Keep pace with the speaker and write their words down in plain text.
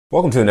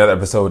Welcome to another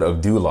episode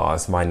of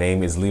Doulos. My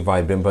name is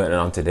Levi Bimba, and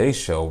on today's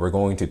show, we're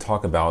going to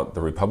talk about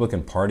the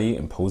Republican Party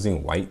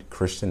imposing white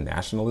Christian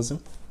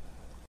nationalism.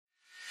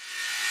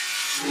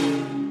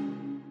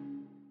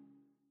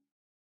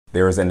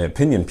 There is an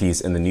opinion piece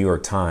in the New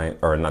York Times,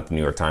 or not the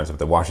New York Times, but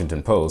the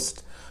Washington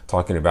Post,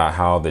 talking about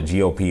how the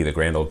GOP, the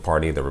grand old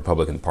party, the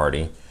Republican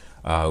Party,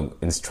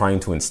 is trying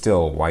to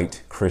instill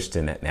white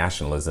Christian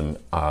nationalism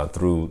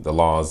through the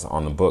laws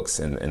on the books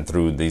and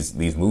through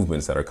these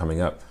movements that are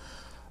coming up.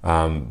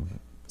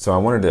 So I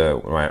wanted to,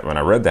 when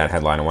I read that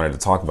headline, I wanted to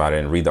talk about it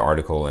and read the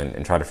article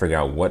and try to figure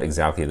out what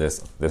exactly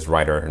this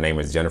writer, her name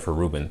is Jennifer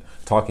Rubin,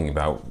 talking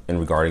about in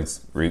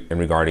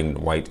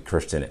regarding white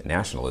Christian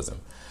nationalism.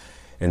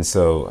 And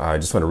so I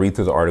just want to read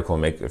through the article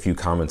and make a few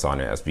comments on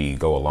it as we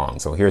go along.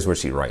 So here's what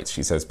she writes.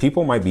 She says,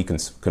 people might be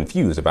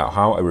confused about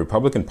how a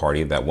Republican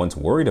Party that once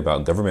worried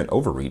about government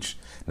overreach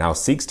now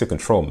seeks to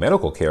control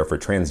medical care for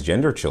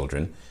transgender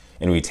children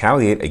and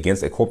retaliate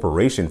against a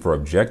corporation for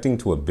objecting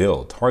to a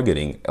bill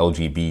targeting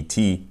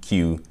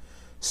LGBTQ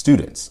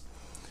students.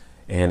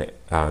 And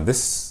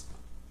this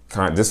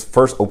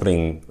first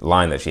opening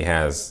line that she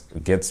has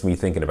gets me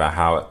thinking about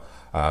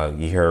how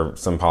you hear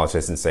some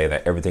politicians say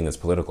that everything is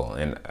political.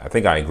 And I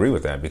think I agree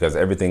with that, because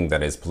everything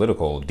that is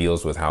political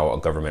deals with how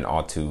a government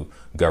ought to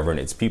govern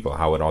its people,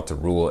 how it ought to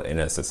rule in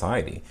a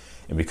society.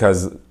 And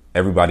because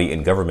everybody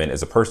in government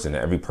is a person,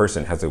 every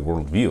person has a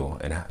worldview,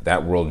 and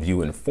that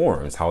worldview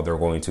informs how they're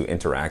going to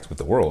interact with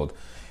the world.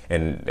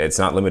 And it's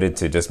not limited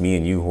to just me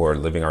and you who are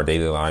living our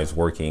daily lives,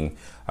 working,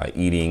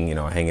 eating,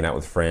 hanging out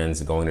with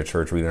friends, going to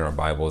church, reading our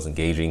Bibles,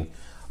 engaging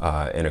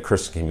in a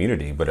Christian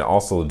community, but it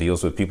also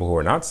deals with people who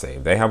are not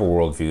saved. They have a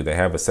worldview, they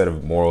have a set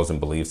of morals and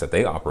beliefs that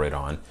they operate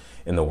on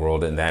in the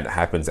world, and that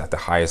happens at the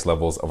highest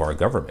levels of our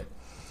government.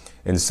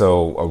 And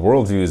so a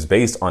worldview is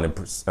based on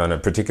a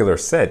particular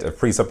set of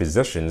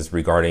presuppositions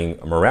regarding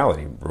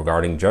morality,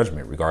 regarding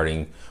judgment,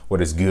 regarding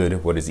what is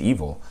good, what is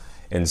evil.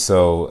 And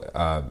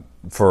so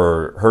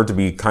for her to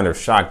be kind of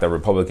shocked that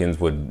Republicans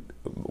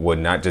would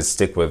not just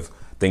stick with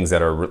things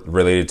that are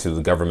related to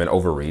the government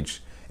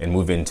overreach and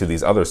move into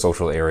these other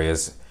social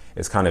areas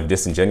is kind of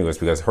disingenuous,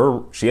 because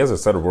she has a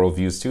set of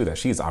worldviews too that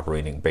she's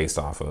operating based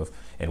off of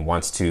and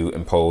wants to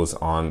impose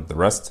on the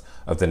rest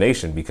of the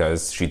nation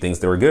because she thinks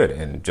they're good.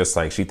 And just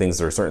like she thinks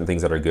there are certain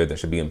things that are good that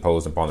should be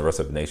imposed upon the rest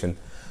of the nation,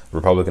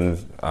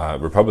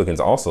 Republicans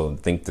also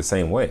think the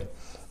same way.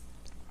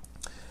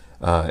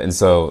 And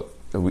so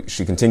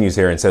she continues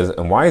here and says,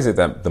 and why is it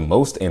that the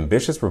most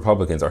ambitious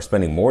Republicans are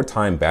spending more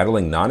time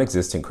battling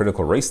non-existent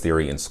critical race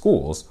theory in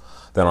schools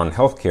than on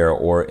healthcare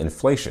or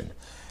inflation?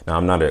 Now,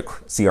 I'm not a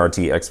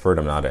CRT expert,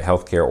 I'm not a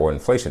healthcare or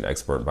inflation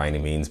expert by any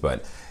means,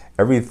 but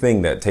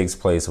everything that takes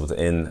place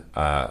within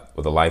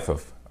the life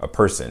of a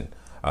person,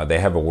 they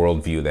have a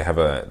worldview, they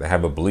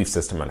have a belief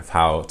system of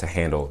how to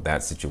handle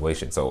that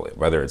situation. So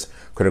whether it's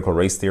critical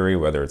race theory,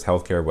 whether it's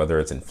healthcare, whether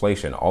it's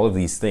inflation, all of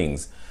these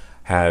things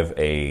are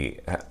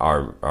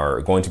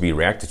going to be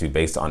reacted to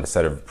based on a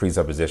set of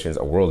presuppositions,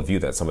 a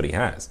worldview that somebody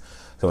has.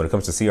 So when it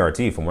comes to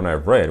CRT, from what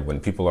I've read, when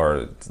people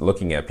are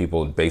looking at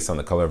people based on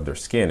the color of their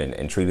skin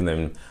and treating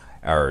them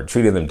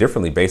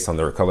differently based on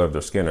the color of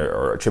their skin,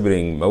 or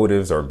attributing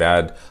motives or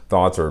bad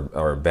thoughts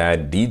or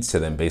bad deeds to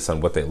them based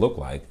on what they look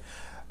like,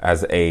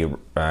 as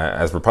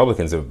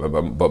Republicans,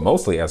 but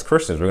mostly as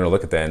Christians, we're going to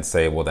look at that and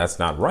say, well, that's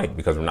not right,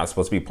 because we're not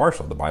supposed to be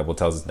partial. The Bible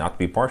tells us not to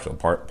be partial.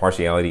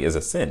 Partiality is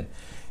a sin.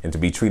 And to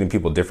be treating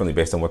people differently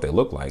based on what they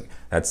look like,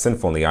 that's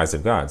sinful in the eyes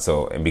of God.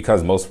 So, and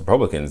because most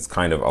Republicans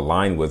kind of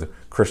align with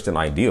Christian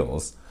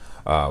ideals,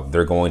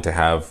 they're going to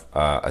have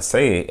a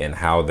say in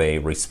how they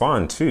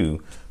respond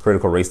to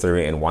critical race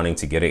theory and wanting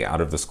to get it out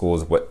of the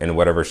schools in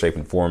whatever shape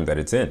and form that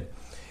it's in.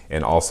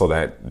 And also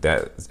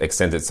that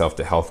extends itself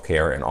to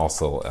healthcare and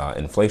also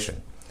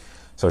inflation.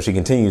 So she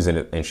continues in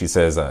it, and she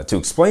says, to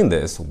explain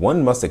this,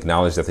 one must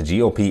acknowledge that the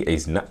GOP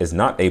is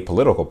not a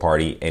political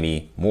party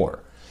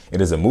anymore. It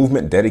is a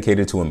movement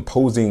dedicated to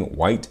imposing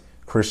white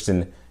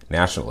Christian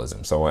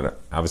nationalism. So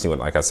obviously,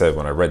 like I said,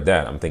 when I read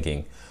that, I'm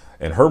thinking,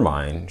 in her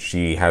mind,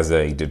 she has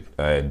a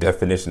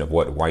definition of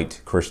what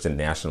white Christian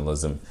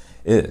nationalism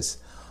is.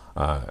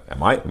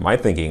 My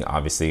thinking,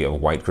 obviously,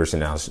 of white Christian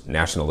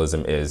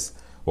nationalism is,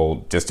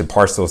 well, just to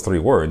parse those three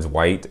words,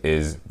 white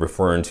is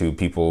referring to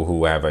people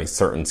who have a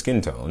certain skin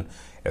tone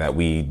that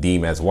we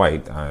deem as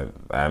white.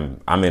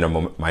 I'm in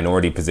a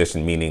minority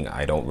position, meaning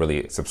I don't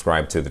really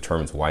subscribe to the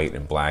terms white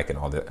and black and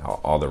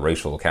all the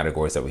racial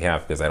categories that we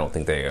have, because I don't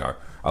think they are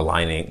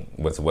aligning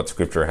with what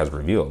Scripture has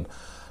revealed.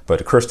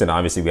 But a Christian,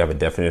 obviously, we have a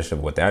definition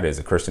of what that is.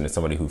 A Christian is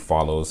somebody who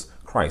follows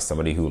Christ,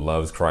 somebody who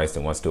loves Christ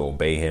and wants to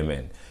obey him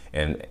and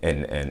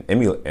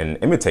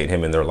imitate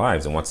him in their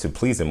lives and wants to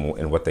please him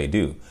in what they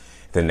do.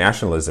 Then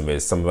nationalism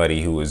is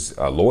somebody who is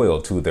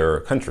loyal to their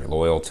country,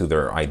 loyal to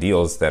their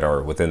ideals that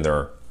are within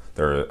their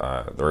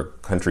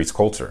country's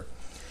culture.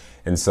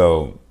 And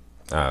so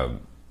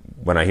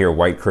when I hear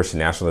white Christian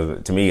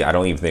nationalism, to me, I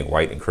don't even think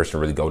white and Christian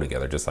really go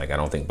together. Just like I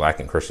don't think black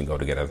and Christian go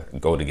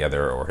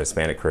together, or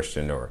Hispanic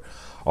Christian, or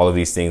all of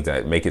these things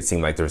that make it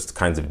seem like there's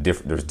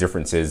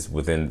differences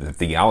within the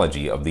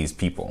theology of these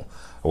people.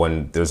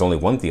 when there's only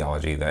one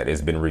theology that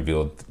has been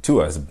revealed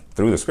to us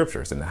through the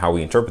scriptures, and how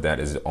we interpret that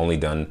is only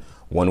done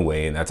one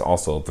way, and that's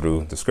also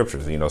through the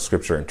scriptures.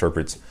 Scripture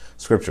interprets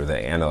scripture.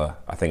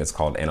 I think it's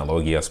called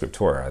analogia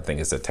scriptura. I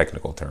think it's a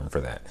technical term for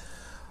that.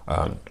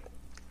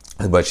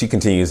 But she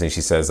continues and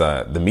she says,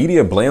 the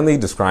media blandly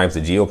describes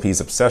the GOP's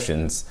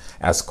obsessions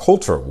as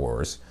culture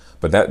wars,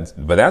 but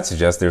that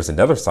suggests there's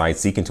another side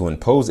seeking to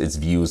impose its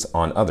views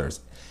on others.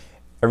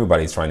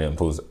 Everybody's trying to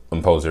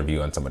impose their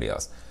view on somebody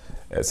else.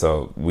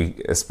 So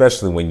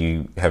especially when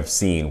you have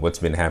seen what's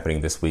been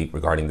happening this week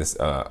regarding this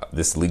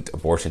leaked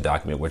abortion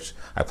document, which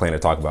I plan to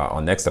talk about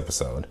on next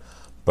episode.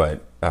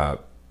 But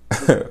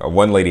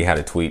one lady had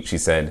a tweet. She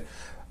said,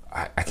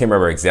 I can't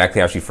remember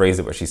exactly how she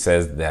phrased it, but she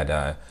says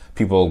that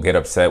people get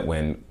upset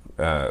when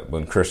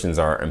Christians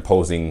are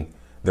imposing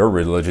their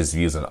religious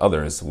views on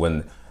others,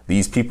 when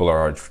these people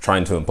are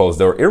trying to impose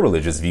their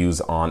irreligious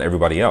views on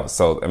everybody else.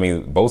 So, I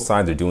mean, both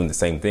sides are doing the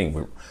same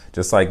thing.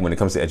 Just like when it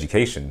comes to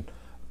education,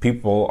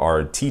 people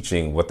are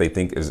teaching what they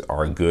think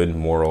are good,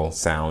 moral,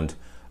 sound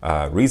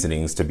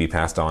reasonings to be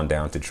passed on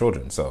down to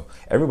children. So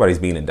everybody's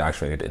being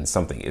indoctrinated in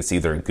something. It's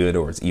either good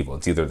or it's evil.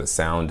 It's either the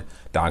sound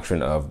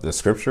doctrine of the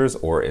scriptures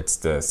or it's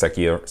the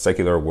secular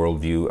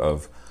worldview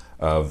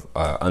of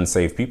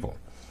unsaved people.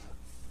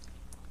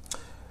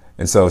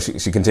 And so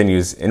she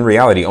continues, in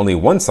reality, only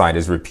one side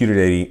is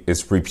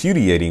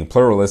repudiating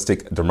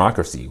pluralistic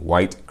democracy,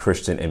 white,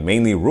 Christian, and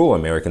mainly rural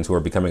Americans who are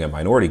becoming a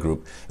minority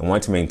group and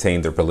want to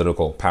maintain their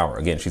political power.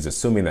 Again, she's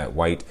assuming that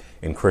white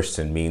and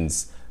Christian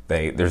means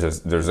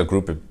there's a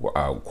group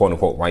of quote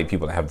unquote white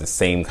people that have the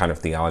same kind of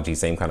theology,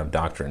 same kind of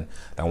doctrine,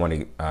 that want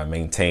to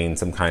maintain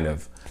some kind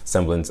of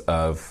semblance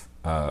of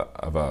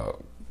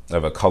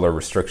a color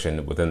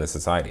restriction within the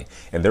society.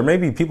 And there may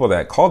be people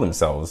that call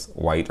themselves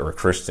white or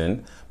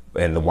Christian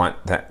and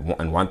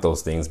want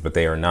those things, but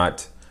they are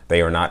not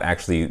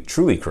actually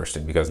truly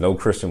Christian, because no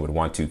Christian would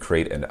want to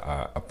create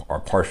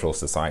a partial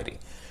society.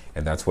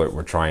 And that's what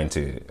we're trying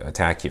to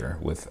attack here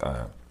with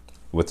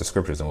the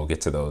scriptures, and we'll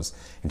get to those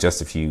in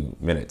just a few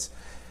minutes.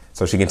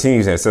 So she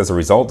continues and it says, the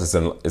result is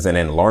an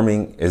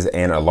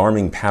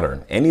alarming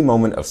pattern. Any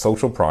moment of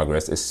social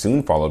progress is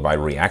soon followed by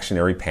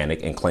reactionary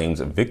panic and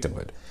claims of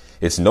victimhood.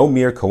 It's no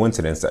mere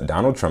coincidence that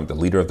Donald Trump, the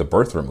leader of the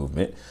birther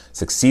movement,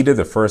 succeeded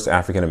the first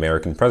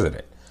African-American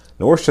president.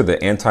 Nor should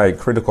the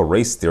anti-critical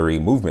race theory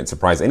movement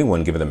surprise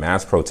anyone given the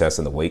mass protests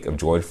in the wake of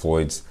George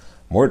Floyd's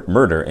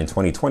murder in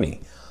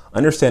 2020.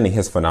 Understanding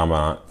his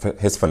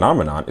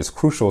phenomenon is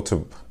crucial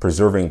to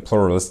preserving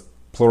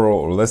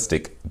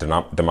pluralistic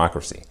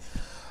democracy.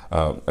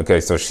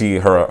 Okay, so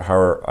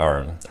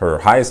her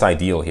highest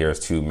ideal here is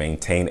to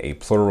maintain a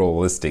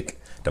pluralistic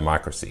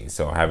democracy.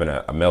 So having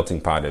a melting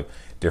pot of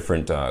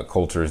different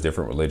cultures,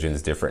 different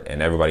religions,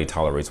 and everybody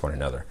tolerates one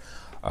another.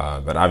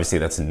 But obviously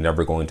that's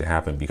never going to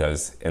happen,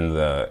 because in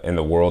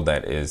the world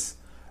that is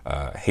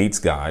hates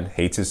God,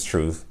 hates his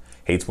truth,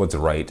 hates what's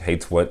right,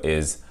 hates what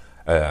is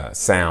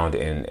sound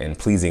and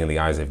pleasing in the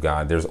eyes of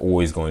God, there's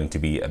always going to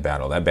be a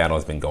battle. That battle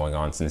has been going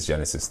on since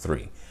Genesis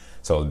 3.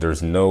 So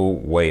there's no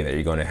way that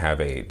you're going to have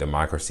a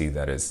democracy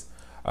that is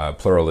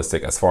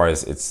pluralistic as far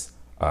as its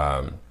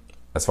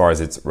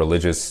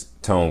religious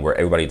tone, where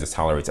everybody just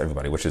tolerates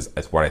everybody, which is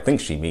what I think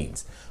she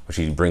means. But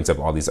she brings up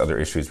all these other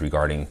issues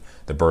regarding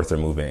the birther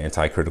movement,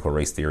 anti-critical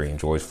race theory, and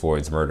George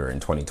Floyd's murder in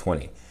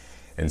 2020.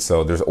 And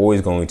so there's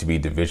always going to be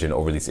division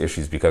over these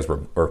issues, because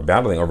we're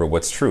battling over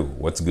what's true,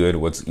 what's good,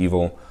 what's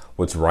evil,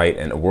 what's right,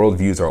 and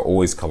worldviews are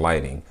always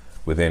colliding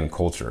within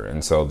culture.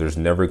 And so there's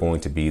never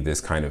going to be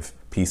this kind of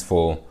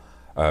peaceful,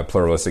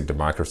 pluralistic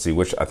democracy,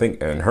 which I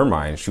think in her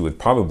mind, she would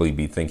probably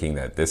be thinking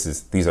that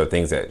these are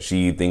things that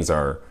she thinks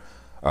are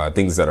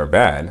things that are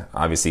bad.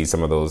 Obviously,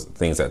 some of those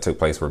things that took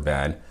place were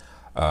bad.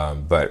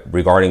 But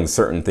regarding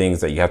certain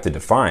things that you have to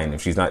define,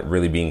 if she's not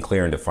really being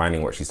clear in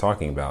defining what she's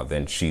talking about,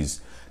 then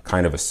she's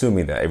kind of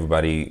assuming that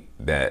everybody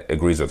that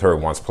agrees with her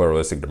wants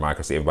pluralistic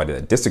democracy. Everybody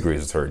that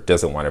disagrees with her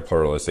doesn't want a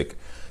pluralistic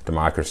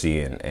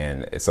democracy.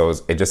 And so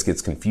it just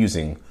gets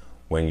confusing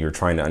when you're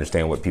trying to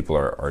understand what people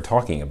are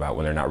talking about,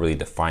 when they're not really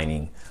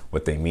defining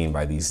what they mean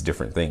by these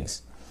different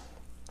things.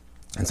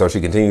 And so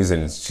she continues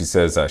and she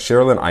says,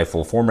 Sherilyn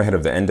Ifill, former head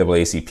of the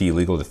NAACP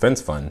Legal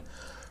Defense Fund,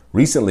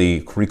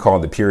 recently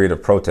recalled the period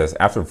of protest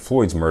after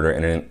Floyd's murder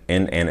in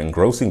an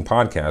engrossing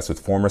podcast with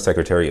former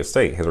Secretary of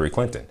State Hillary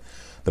Clinton.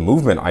 The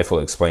movement,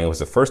 Ifill explained, was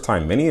the first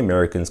time many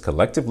Americans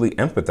collectively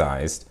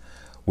empathized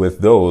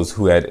with those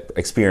who had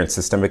experienced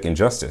systemic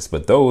injustice,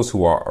 but those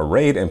who are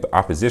arrayed in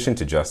opposition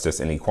to justice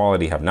and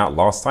equality have not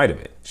lost sight of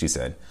it, she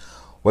said.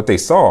 What they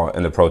saw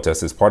in the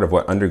protests is part of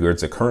what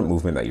undergirds the current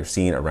movement that you're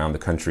seeing around the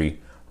country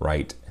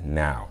right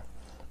now.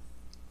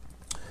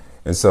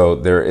 And so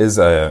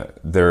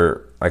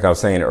like I was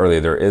saying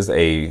earlier, there is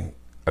a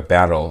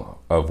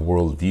battle of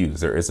worldviews.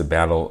 There is a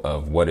battle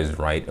of what is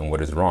right and what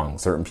is wrong.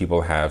 Certain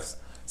people have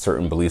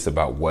certain beliefs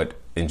about what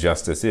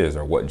injustice is,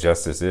 or what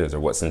justice is, or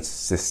what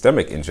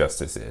systemic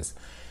injustice is.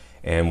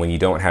 And when you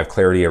don't have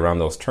clarity around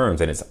those terms,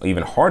 then it's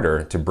even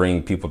harder to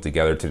bring people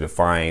together to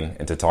define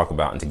and to talk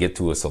about and to get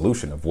to a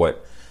solution of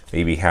what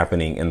may be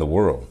happening in the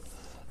world.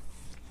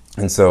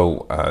 And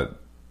so,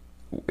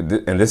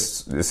 and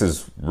this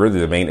is really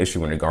the main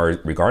issue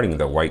regarding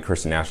the white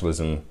Christian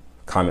nationalism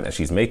comment that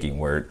she's making,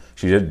 where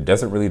she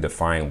doesn't really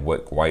define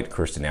what white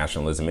Christian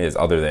nationalism is,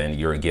 other than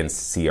you're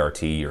against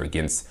CRT, you're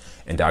against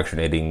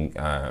indoctrinating,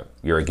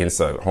 you're against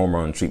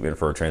hormone treatment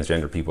for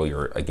transgender people,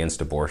 you're against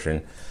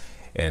abortion.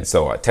 And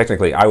so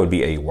technically I would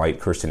be a white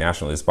Christian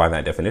nationalist by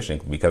that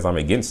definition, because I'm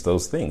against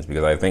those things,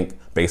 because I think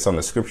based on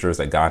the scriptures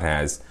that God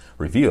has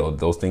revealed,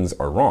 those things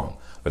are wrong.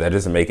 But that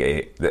doesn't make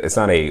it's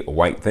not a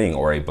white thing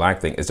or a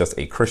black thing. It's just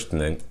a Christian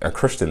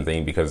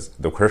thing, because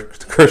the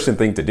Christian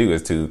thing to do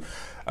is to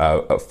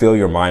fill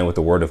your mind with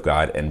the word of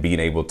God and being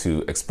able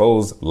to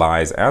expose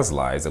lies as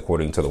lies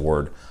according to the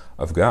word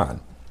of God.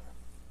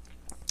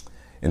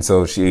 And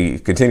so she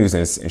continues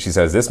and she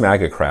says, this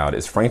MAGA crowd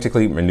is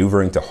frantically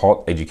maneuvering to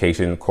halt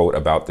education, quote,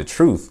 about the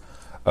truth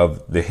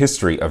of the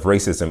history of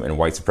racism and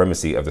white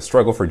supremacy, of the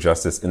struggle for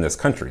justice in this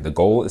country. The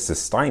goal is to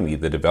stymie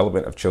the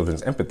development of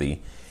children's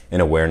empathy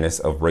and awareness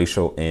of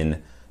racial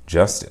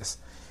injustice.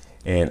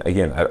 And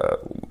again,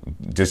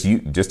 just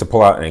to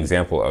pull out an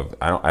example of,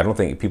 I don't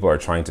think people are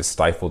trying to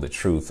stifle the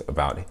truth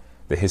about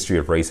the history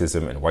of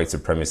racism and white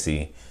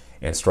supremacy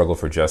and struggle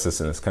for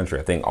justice in this country.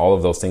 I think all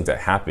of those things that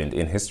happened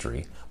in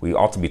history, we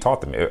ought to be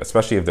taught them,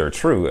 especially if they're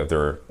true,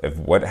 if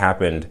what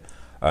happened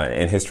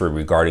in history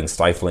regarding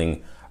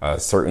stifling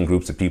certain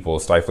groups of people,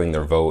 stifling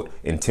their vote,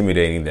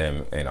 intimidating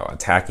them,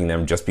 attacking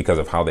them just because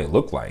of how they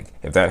look like.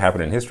 If that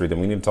happened in history,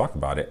 then we need to talk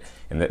about it,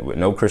 and that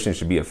no Christian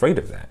should be afraid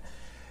of that.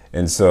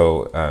 And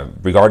so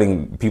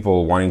regarding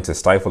people wanting to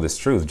stifle this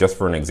truth, just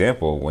for an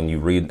example, when you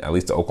read at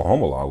least the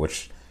Oklahoma law,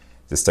 which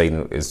is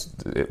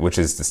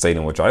the state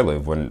in which I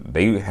live, when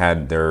they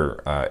had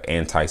their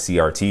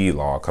anti-CRT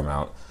law come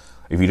out,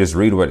 if you just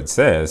read what it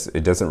says,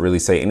 it doesn't really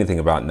say anything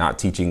about not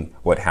teaching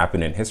what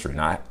happened in history.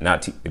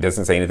 It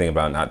doesn't say anything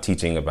about not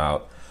teaching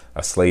about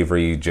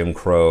slavery, Jim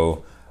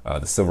Crow,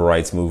 the civil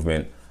rights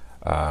movement,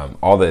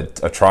 all the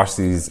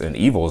atrocities and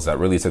evils that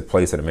really took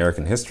place in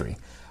American history.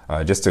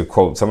 Just to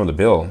quote some of the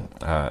bill,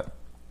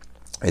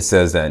 it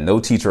says that no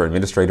teacher,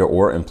 administrator,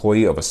 or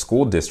employee of a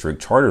school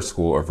district, charter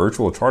school, or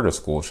virtual charter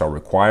school shall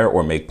require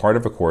or make part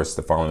of a course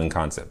the following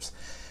concepts.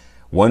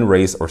 One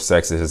race or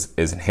sex is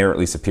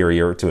inherently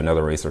superior to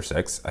another race or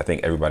sex. I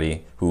think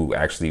everybody who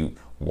actually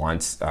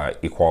wants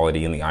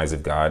equality in the eyes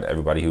of God,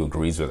 everybody who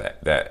agrees with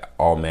that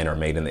all men are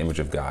made in the image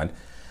of God,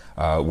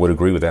 would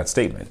agree with that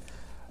statement.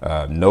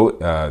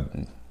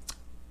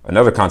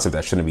 Another concept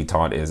that shouldn't be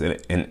taught is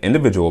an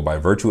individual, by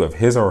virtue of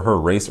his or her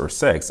race or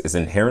sex, is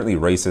inherently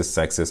racist,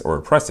 sexist, or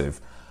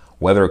oppressive,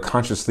 whether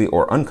consciously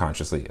or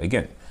unconsciously.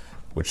 Again,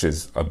 which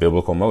is a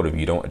biblical motive.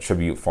 You don't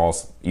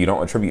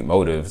attribute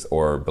motives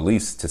or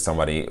beliefs to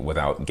somebody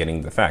without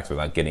getting the facts,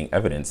 without getting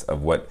evidence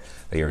of what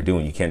they are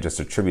doing. You can't just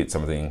attribute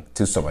something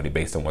to somebody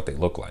based on what they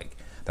look like.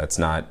 That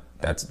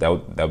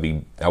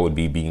would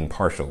be being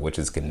partial, which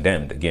is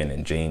condemned again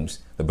in James,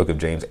 the book of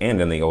James,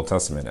 and in the Old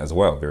Testament as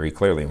well, very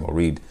clearly. And we'll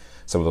read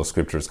some of those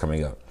scriptures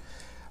coming up.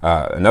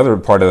 Another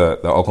part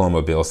of the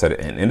Oklahoma bill said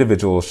an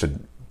individual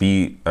should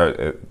be,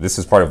 this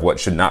is part of what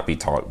should not be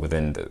taught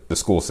within the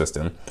school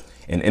system.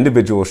 An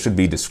individual should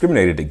be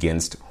discriminated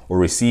against or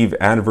receive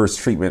adverse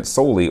treatment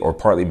solely or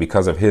partly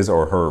because of his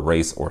or her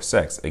race or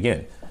sex.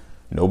 Again,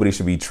 nobody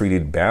should be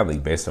treated badly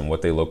based on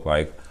what they look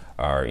like,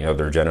 or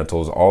their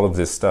genitals, all of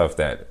this stuff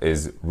that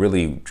is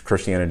really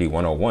Christianity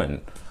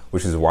 101,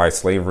 which is why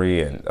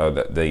slavery and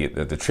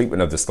the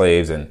treatment of the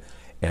slaves and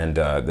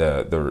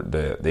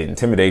the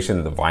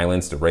intimidation, the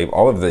violence, the rape,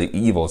 all of the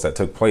evils that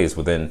took place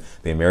within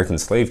the American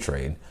slave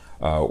trade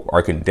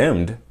are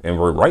condemned, and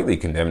were rightly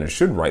condemned, and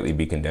should rightly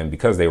be condemned,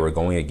 because they were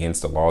going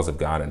against the laws of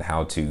God and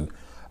how to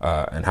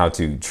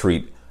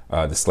treat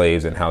the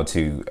slaves, and how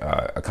to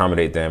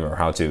accommodate them, or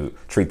how to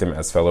treat them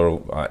as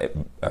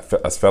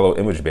fellow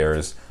image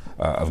bearers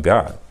of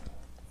God.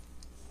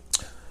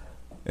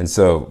 And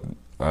so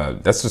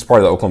that's just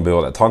part of the Oklahoma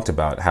bill that talked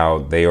about how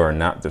they're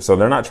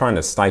not trying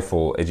to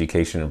stifle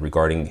education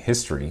regarding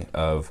history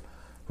of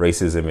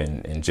racism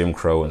and Jim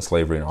Crow and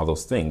slavery and all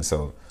those things.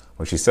 So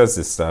when she says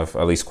this stuff,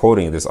 at least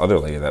quoting this other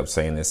lady that was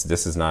saying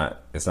this is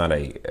not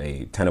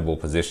a tenable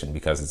position,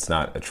 because it's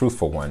not a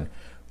truthful one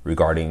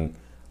regarding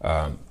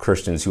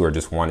Christians who are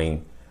just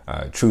wanting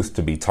truth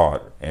to be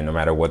taught. And no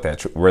matter what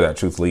where that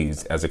truth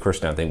leads, as a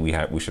Christian, I think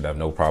we should have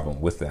no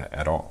problem with that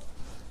at all.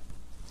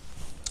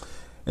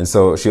 And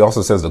so she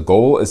also says the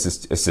goal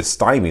is to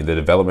stymie the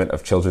development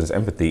of children's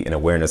empathy and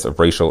awareness of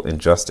racial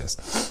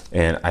injustice.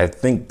 And I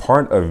think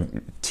part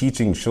of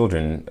teaching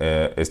children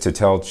is to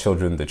tell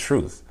children the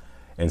truth.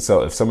 And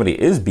so if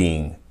somebody is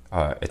being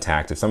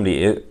attacked, if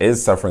somebody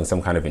is suffering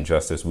some kind of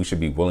injustice, we should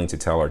be willing to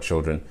tell our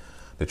children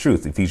the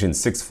truth. Ephesians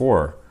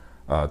 6:4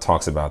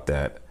 talks about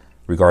that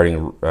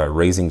regarding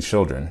raising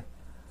children.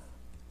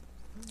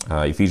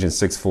 Ephesians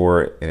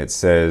 6:4, and it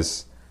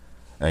says,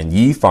 "And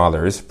ye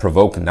fathers,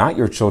 provoke not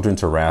your children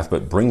to wrath,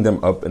 but bring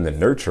them up in the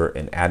nurture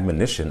and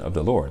admonition of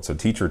the Lord." So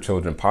teach your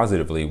children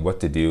positively what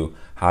to do,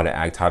 how to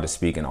act, how to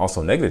speak, and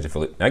also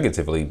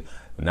negatively,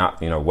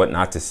 not what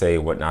not to say,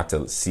 what not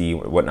to see,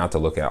 what not to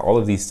look at. All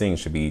of these things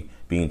should be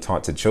being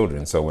taught to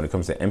children. So when it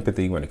comes to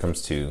empathy, when it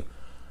comes to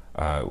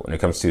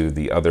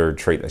the other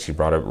trait that she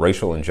brought up,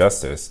 racial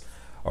injustice,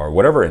 or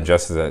whatever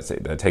injustice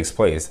that takes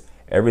place,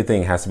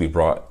 everything has to be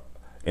brought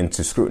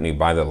into scrutiny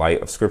by the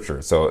light of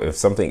Scripture. So if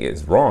something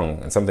is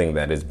wrong and something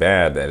that is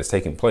bad that is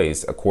taking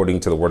place according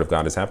to the Word of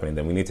God is happening,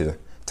 then we need to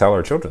tell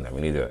our children that.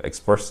 We need to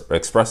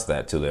express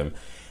that to them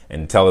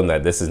and tell them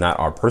that this is not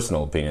our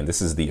personal opinion.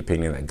 This is the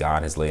opinion that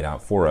God has laid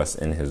out for us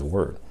in His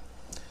Word.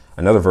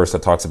 Another verse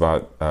that talks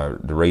about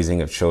the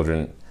raising of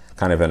children,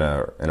 kind of in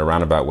a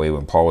roundabout way,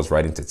 when Paul was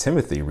writing to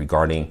Timothy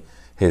regarding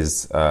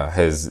his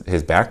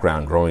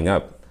background growing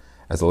up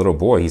as a little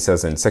boy. He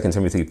says in 2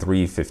 Timothy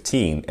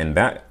 3:15, "And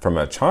that from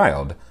a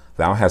child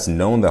thou hast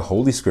known the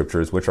holy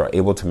scriptures, which are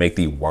able to make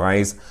thee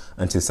wise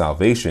unto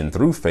salvation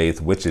through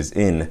faith which is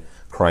in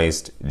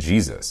Christ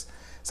Jesus."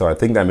 So I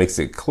think that makes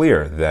it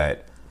clear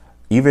that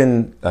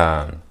even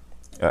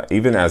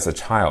as a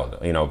child,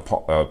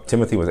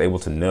 Timothy was able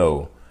to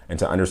know and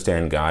to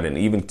understand God, and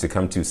even to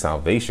come to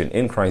salvation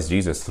in Christ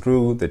Jesus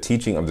through the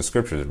teaching of the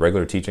scriptures,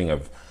 regular teaching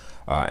of,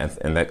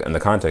 and the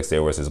context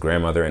there was his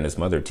grandmother and his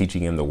mother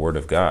teaching him the word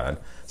of God,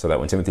 so that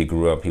when Timothy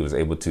grew up, he was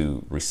able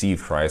to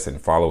receive Christ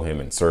and follow him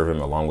and serve him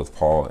along with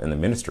Paul in the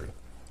ministry.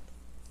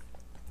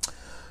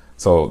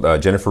 So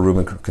Jennifer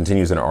Rubin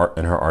continues in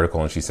her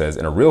article, and she says,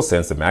 in a real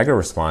sense, the MAGA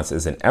response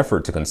is an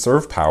effort to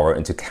conserve power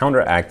and to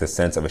counteract the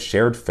sense of a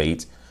shared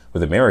fate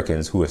with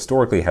Americans who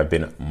historically have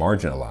been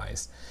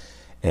marginalized.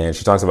 And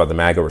she talks about the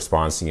MAGA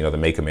response, the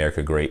Make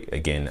America Great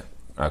Again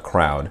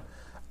crowd.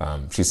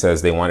 She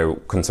says they want to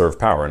conserve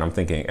power. And I'm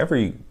thinking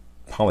every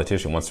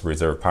politician wants to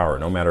preserve power,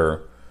 no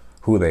matter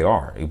who they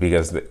are,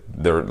 because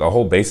the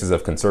whole basis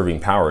of conserving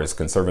power is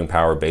conserving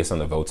power based on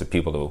the votes of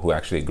people who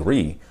actually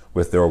agree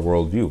with their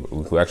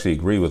worldview, who actually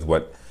agree with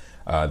what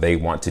they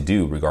want to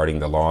do regarding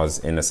the laws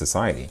in a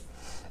society.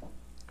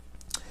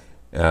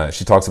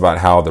 She talks about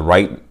how the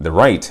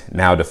right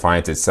now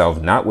defines itself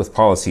not with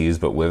policies,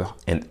 but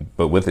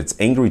with its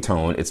angry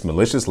tone, its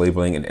malicious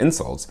labeling and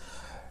insults,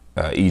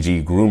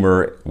 e.g.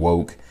 groomer,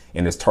 woke,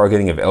 and its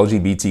targeting of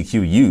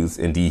LGBTQ youth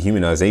and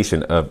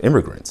dehumanization of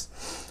immigrants.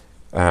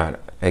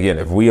 Again,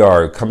 if we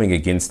are coming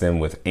against them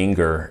with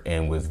anger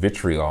and with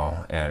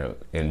vitriol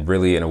and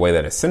really in a way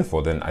that is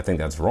sinful, then I think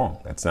that's wrong.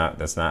 That's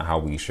not how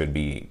we should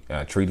be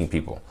treating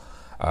people.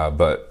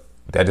 But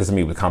that doesn't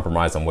mean we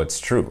compromise on what's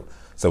true.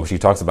 So she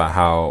talks about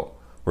how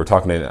we're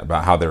talking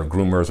about how they're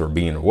groomers or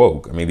being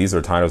woke. I mean, these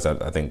are titles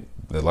that I think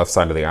the left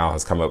side of the aisle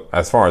has come up,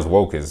 as far as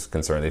woke is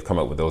concerned, they've come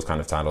up with those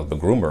kind of titles. But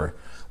groomer,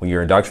 when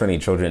you're indoctrinating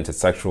children into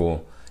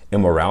sexual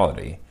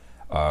immorality,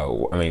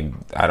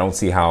 I don't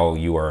see how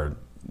you are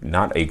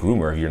not a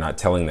groomer if you're not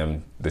telling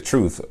them the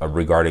truth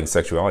regarding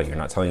sexuality. You're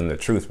not telling them the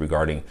truth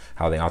regarding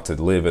how they ought to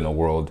live in the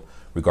world,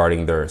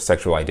 regarding their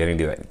sexual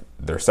identity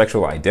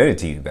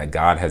that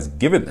God has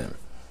given them.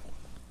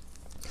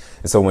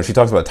 And so when she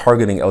talks about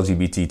targeting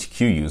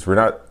LGBTQ youth, we're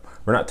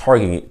not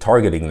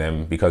targeting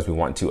them because we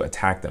want to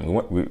attack them.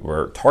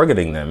 We're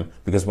targeting them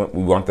because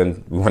we want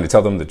to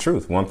tell them the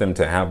truth. We want them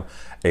to have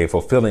a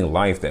fulfilling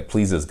life that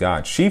pleases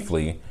God,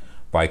 chiefly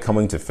by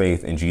coming to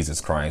faith in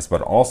Jesus Christ,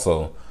 but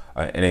also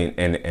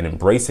and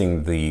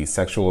embracing the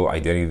sexual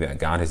identity that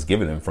God has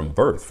given them from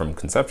birth, from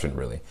conception,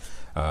 really.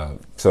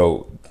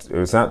 So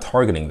it's not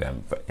targeting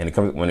them.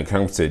 When it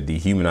comes to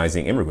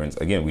dehumanizing immigrants,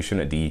 again, we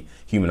shouldn't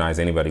dehumanize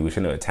anybody. We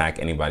shouldn't attack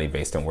anybody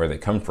based on where they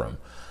come from.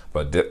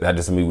 But that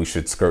doesn't mean we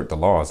should skirt the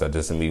laws. That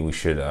doesn't mean we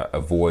should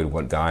avoid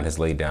what God has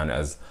laid down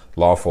as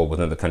lawful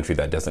within the country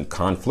that doesn't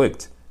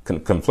conflict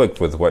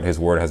with what His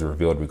Word has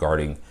revealed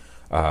regarding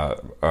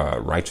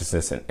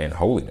righteousness and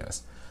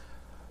holiness.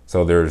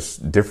 So there's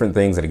different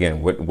things, and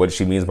again, what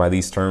she means by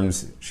these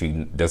terms, she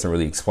doesn't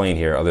really explain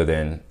here, other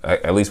than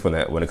at least when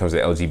it comes to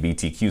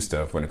LGBTQ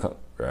stuff, when it comes,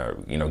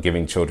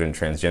 giving children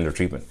transgender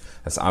treatment.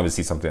 That's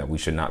obviously something that we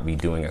should not be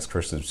doing as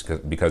Christians,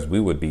 because we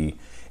would be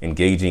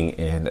engaging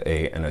in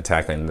an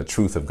attack on the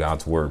truth of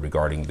God's word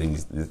regarding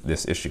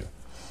this issue.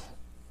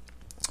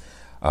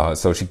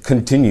 So she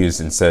continues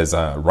and says,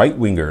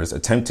 right-wingers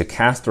attempt to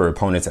cast their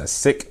opponents as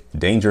sick,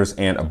 dangerous,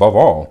 and above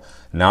all,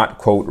 not,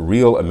 quote,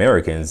 real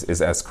Americans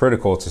is as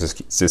critical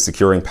to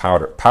securing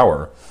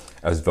power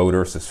as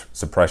voter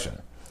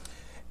suppression.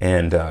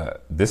 And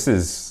this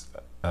is,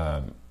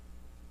 I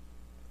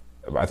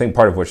think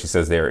part of what she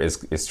says there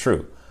is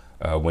true.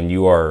 When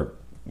you're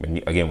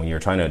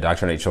trying to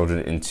indoctrinate children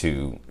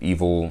into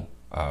evil,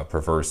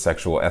 perverse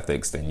sexual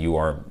ethics, then you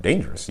are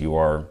dangerous. You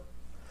are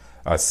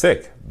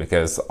sick,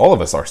 because all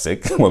of us are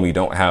sick when we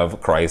don't have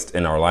Christ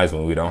in our lives,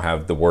 when we don't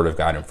have the Word of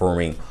God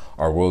informing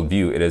our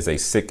worldview. It is a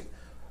sick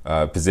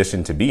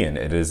position to be in.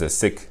 It is a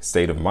sick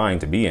state of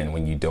mind to be in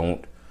when you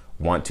don't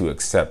want to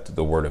accept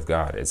the Word of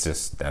God. It's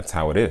just, that's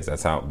how it is.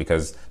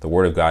 Because the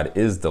Word of God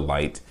is the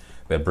light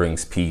that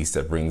brings peace,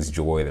 that brings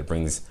joy, that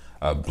brings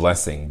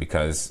blessing,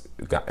 because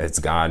it's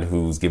God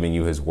who's giving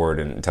you His Word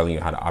and telling you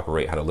how to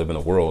operate, how to live in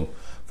the world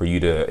for you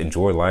to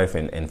enjoy life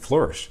and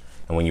flourish.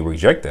 And when you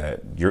reject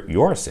that,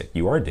 you are sick,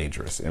 you are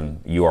dangerous,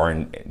 and you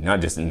are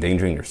not just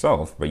endangering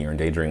yourself, but you're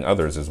endangering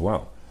others as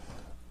well.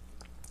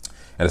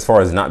 And as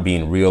far as not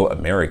being real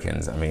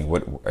Americans, I mean,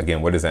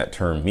 what does that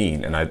term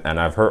mean? And I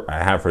have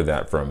heard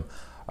that from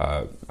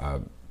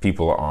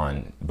people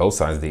on both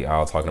sides of the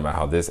aisle talking about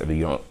how if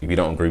you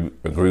don't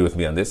agree with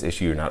me on this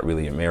issue, you're not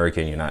really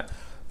American. You're not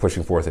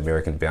pushing forth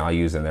American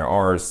values. And there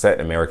are set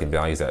American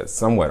values that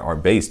somewhat are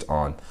based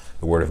on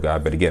the Word of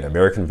God. But again,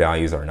 American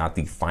values are not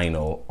the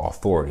final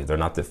authority. They're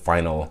not the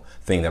final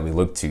thing that we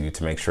look to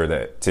make sure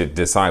to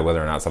decide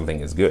whether or not something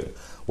is good.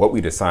 What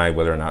we decide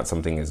whether or not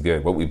something is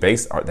good, what we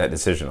base that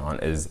decision on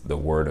is the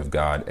Word of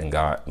God and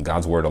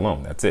God's Word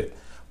alone. That's it.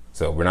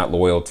 So we're not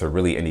loyal to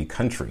really any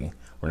country.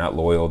 We're not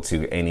loyal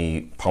to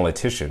any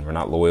politician. We're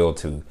not loyal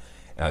to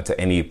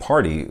any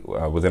party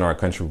within our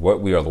country.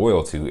 What we are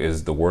loyal to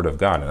is the Word of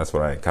God. And that's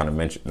what I kind of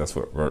mentioned. That's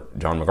what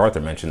John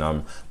MacArthur mentioned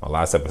on my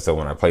last episode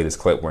when I played this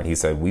clip where he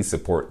said, we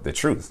support the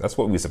truth. That's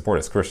what we support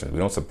as Christians. We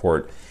don't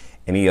support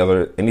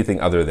anything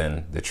other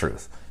than the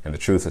truth. And the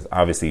truth is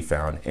obviously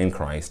found in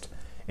Christ,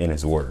 in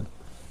His Word.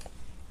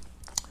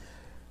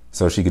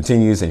 So she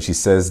continues and she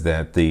says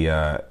that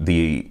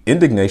the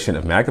indignation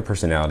of MAGA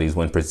personalities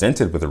when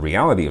presented with the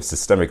reality of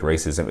systemic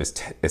racism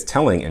is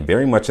telling and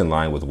very much in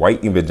line with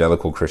white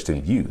evangelical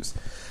Christian views.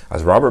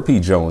 As Robert P.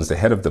 Jones, the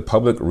head of the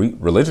Public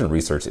Religion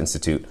Research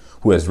Institute,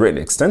 who has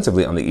written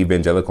extensively on the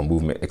evangelical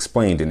movement,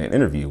 explained in an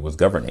interview with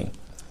Governing.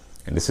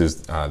 And this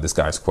is this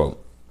guy's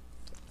quote.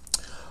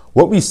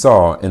 What we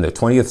saw in the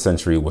 20th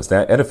century was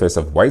that edifice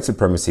of white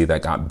supremacy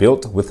that got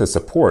built with the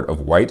support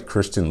of white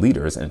Christian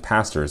leaders and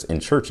pastors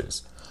in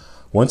churches.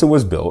 Once it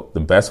was built,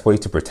 the best way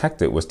to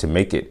protect it was to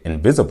make it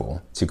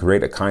invisible, to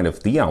create a kind of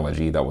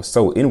theology that was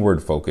so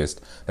inward focused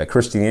that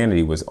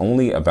Christianity was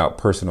only about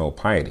personal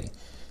piety.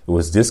 It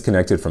was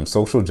disconnected from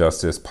social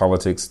justice,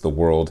 politics, the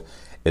world.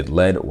 It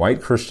led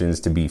white Christians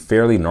to be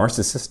fairly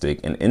narcissistic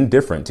and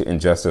indifferent to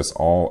injustice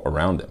all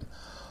around them.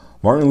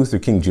 Martin Luther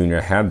King Jr.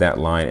 had that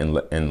line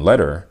in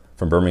Letter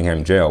from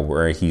Birmingham jail,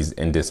 where he's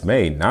in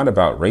dismay, not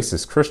about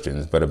racist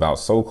Christians, but about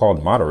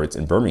so-called moderates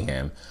in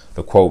Birmingham,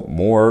 the quote,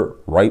 more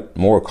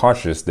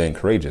cautious than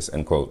courageous,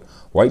 end quote,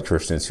 white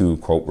Christians who,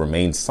 quote,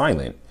 remained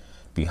silent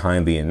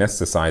behind the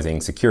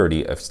anesthetizing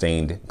security of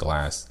stained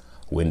glass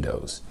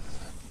windows.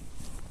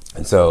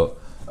 And so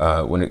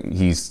when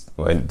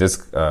this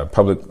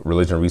Public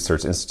Religion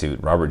Research Institute,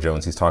 Robert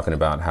Jones, he's talking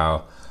about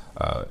how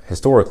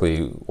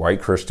historically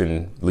white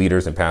Christian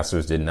leaders and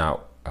pastors did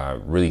not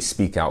really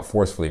speak out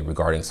forcefully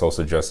regarding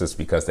social justice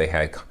because they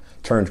had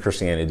turned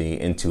Christianity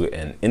into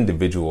an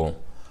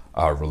individual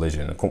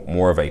religion,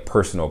 more of a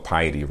personal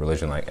piety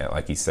religion,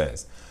 like he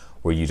says,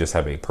 where you just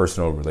have a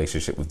personal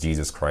relationship with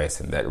Jesus Christ,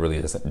 and that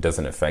really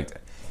doesn't affect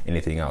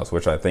anything else.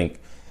 Which I think,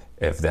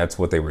 if that's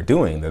what they were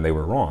doing, then they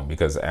were wrong.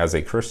 Because as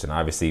a Christian,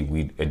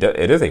 obviously, it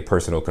is a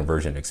personal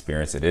conversion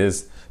experience. It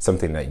is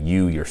something that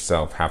you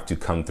yourself have to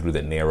come through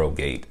the narrow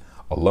gate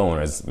alone,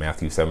 as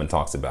Matthew 7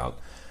 talks about.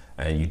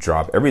 And you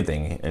drop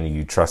everything and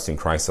you trust in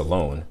Christ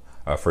alone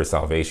for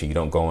salvation. You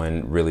don't go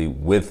in really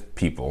with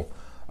people.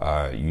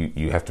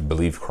 You have to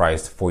believe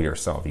Christ for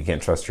yourself. You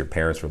can't trust your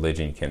parents'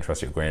 religion. You can't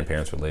trust your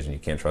grandparents' religion. You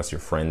can't trust your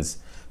friends'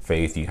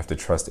 faith. You have to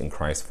trust in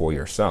Christ for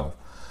yourself.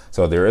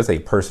 So there is a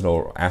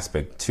personal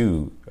aspect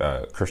to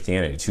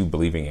Christianity, to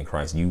believing in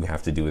Christ. You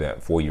have to do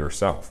that for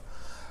yourself.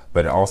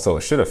 But it also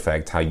should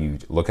affect how you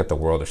look at the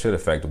world. It should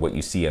affect what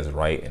you see as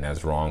right and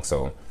as wrong.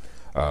 So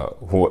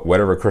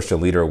whatever Christian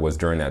leader was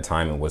during that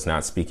time and was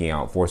not speaking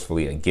out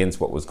forcefully against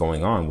what was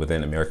going on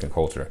within American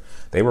culture,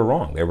 they were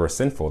wrong. They were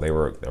sinful. They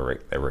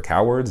were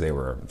cowards. They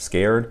were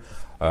scared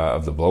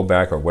of the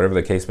blowback or whatever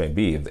the case may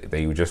be.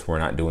 They just were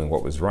not doing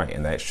what was right,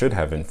 and that should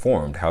have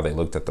informed how they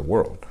looked at the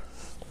world.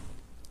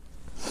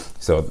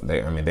 So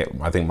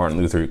I think Martin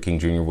Luther King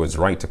Jr. was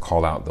right to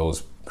call out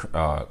those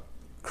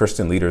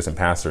Christian leaders and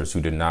pastors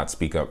who did not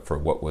speak up for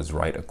what was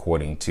right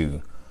according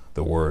to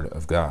the Word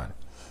of God.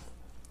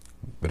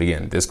 But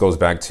again, this goes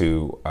back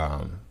to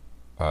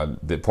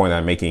the point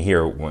I'm making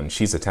here when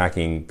she's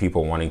attacking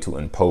people wanting to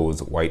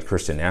impose white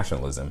Christian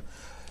nationalism.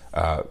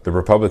 The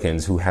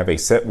Republicans who have a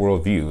set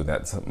worldview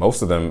that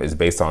most of them is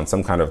based on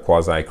some kind of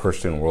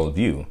quasi-Christian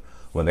worldview,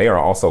 when they are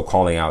also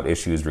calling out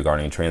issues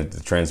regarding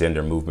the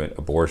transgender movement,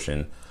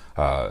 abortion,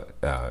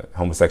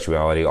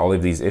 homosexuality, all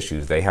of these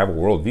issues, they have a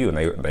worldview, and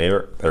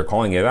they're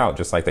calling it out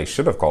just like they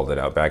should have called it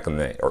out back in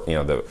the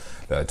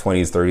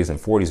 20s, 30s, and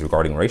 40s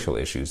regarding racial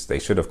issues. They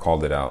should have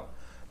called it out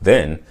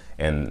then,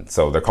 and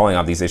so they're calling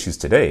out these issues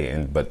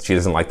today. But she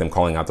doesn't like them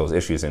calling out those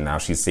issues, and now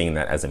she's seeing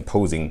that as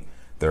imposing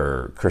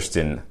their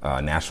Christian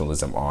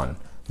nationalism on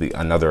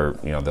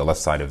the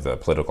left side of the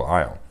political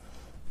aisle.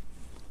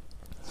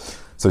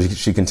 So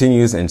she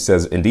continues and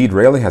says, indeed,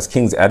 rarely has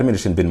King's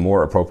admonition been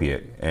more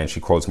appropriate. And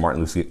she quotes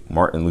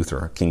Martin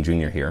Luther King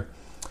Jr. here.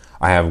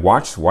 I have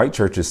watched white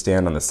churches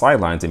stand on the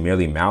sidelines and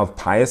merely mouth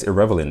pious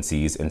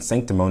irrelevancies and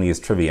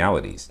sanctimonious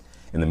trivialities.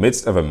 In the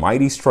midst of a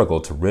mighty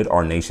struggle to rid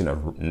our nation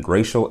of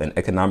racial and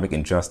economic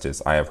injustice,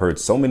 I have heard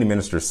so many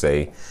ministers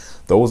say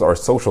those are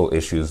social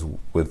issues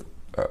with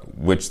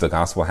which the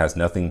gospel has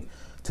nothing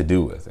to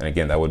do with. And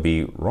again, that would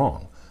be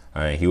wrong.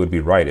 He would be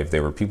right if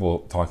there were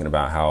people talking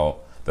about how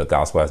the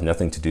gospel has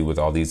nothing to do with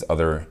all these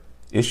other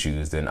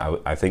issues, then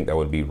I think that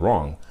would be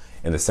wrong,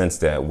 in the sense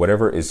that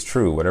whatever is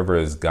true, whatever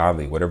is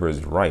godly, whatever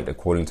is right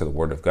according to the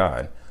Word of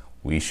God,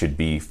 we should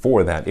be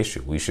for that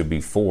issue. We should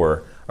be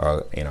for,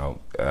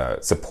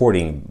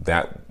 supporting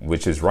that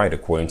which is right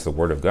according to the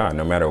Word of God,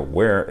 no matter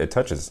where it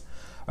touches.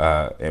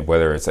 And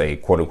whether it's a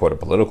quote unquote a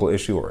political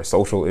issue or a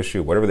social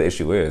issue, whatever the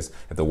issue is,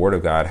 if the Word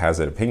of God has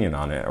an opinion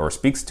on it or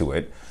speaks to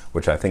it,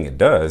 which I think it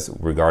does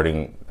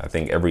regarding, I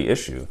think, every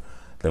issue,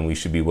 then we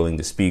should be willing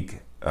to speak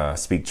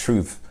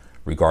truth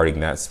regarding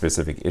that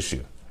specific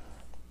issue.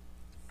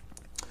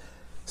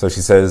 So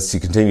she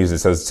continues and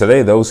says,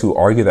 today, those who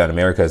argue that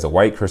America is a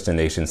white Christian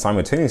nation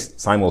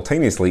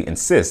simultaneously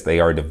insist they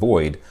are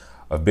devoid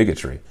of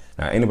bigotry.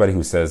 Now, anybody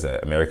who says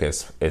that America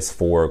is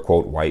for,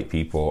 quote, white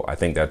people, I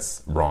think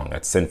that's wrong.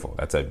 That's sinful.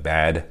 That's a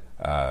bad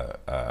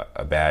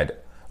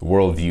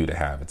worldview to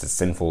have. It's a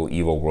sinful,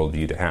 evil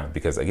worldview to have,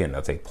 because, again,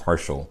 that's a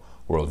partial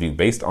worldview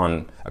based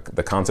on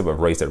the concept of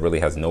race that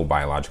really has no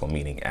biological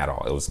meaning at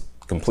all. It was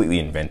completely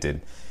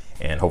invented,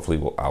 and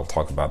hopefully I'll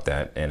talk about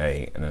that in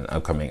an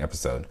upcoming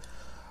episode.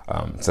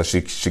 So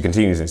she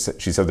continues, and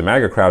she said the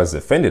MAGA crowd is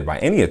offended by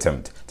any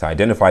attempt to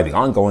identify the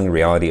ongoing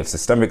reality of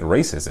systemic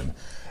racism,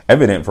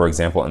 evident, for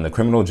example, in the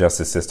criminal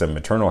justice system,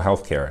 maternal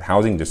health care,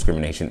 housing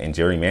discrimination, and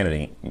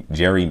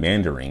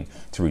gerrymandering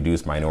to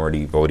reduce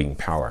minority voting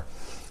power.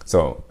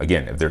 So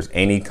again, if there's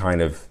any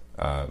kind of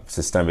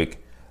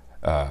systemic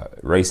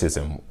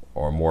racism,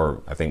 or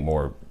more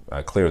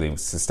clearly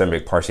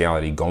systemic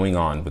partiality going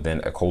on within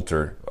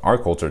our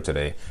culture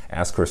today,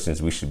 as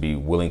Christians, we should be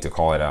willing to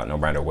call it out no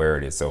matter where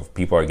it is. So if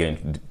people are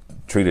getting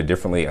treated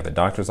differently at the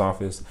doctor's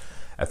office,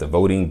 at the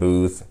voting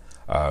booth,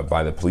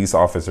 by the police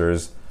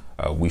officers,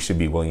 we should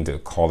be willing to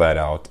call that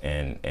out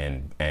and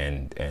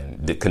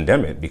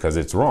condemn it, because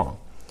it's wrong.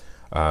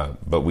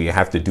 But we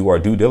have to do our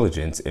due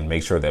diligence and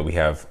make sure that we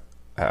have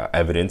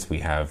evidence, we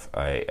have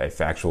a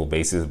factual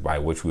basis by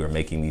which we are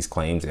making these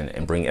claims,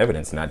 and bring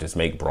evidence, not just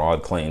make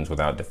broad claims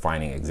without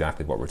defining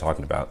exactly what we're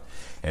talking about.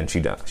 And she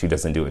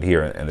doesn't do it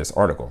here in this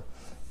article.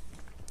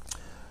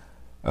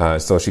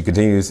 So she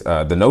continues,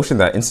 the notion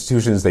that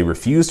institutions they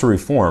refuse to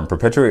reform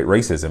perpetuate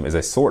racism is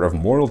a sort of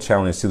moral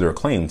challenge to their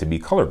claim to be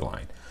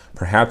colorblind.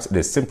 Perhaps it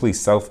is simply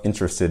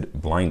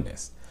self-interested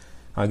blindness.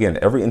 Again,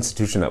 every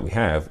institution that we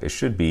have, it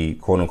should be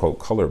quote unquote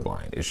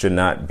colorblind. It should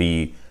not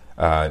be,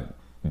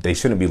 they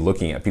shouldn't be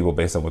looking at people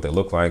based on what they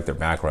look like, their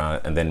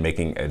background, and then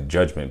making a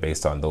judgment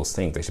based on those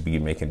things. They should be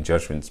making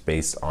judgments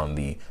based on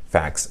the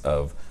facts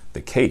of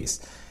the case.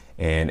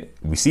 And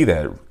we see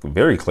that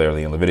very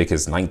clearly in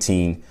Leviticus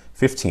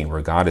 19:15,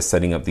 where God is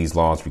setting up these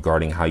laws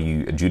regarding how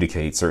you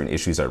adjudicate certain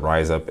issues that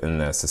rise up in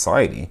the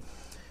society.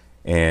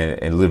 And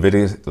in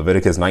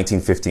Leviticus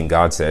 19:15,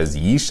 God says,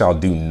 ye shall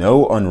do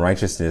no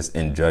unrighteousness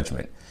in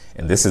judgment.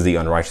 And this is the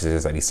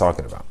unrighteousness that he's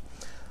talking about.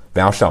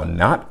 Thou shalt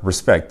not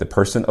respect the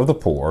person of the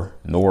poor,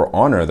 nor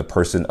honor the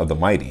person of the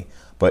mighty,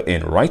 but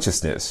in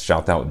righteousness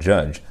shalt thou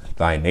judge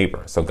thy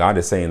neighbor. So God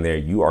is saying there,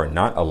 you are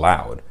not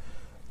allowed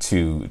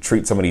to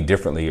treat somebody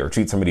differently or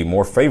treat somebody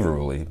more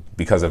favorably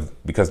because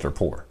they're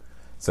poor.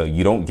 So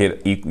you don't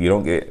get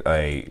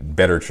a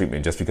better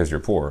treatment just because you're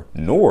poor,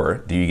 nor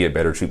do you get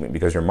better treatment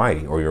because you're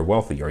mighty or you're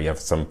wealthy or you have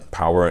some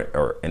power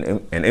or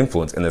an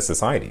influence in the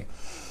society.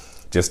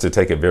 Just to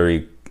take a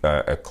very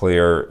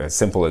clear,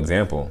 simple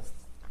example,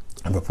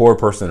 if a poor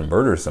person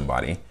murders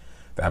somebody,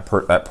 that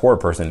poor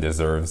person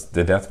deserves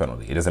the death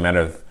penalty. It doesn't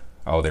matter if,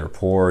 they're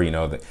poor, they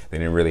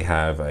didn't really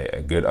have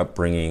a good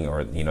upbringing,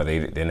 or, they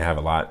didn't have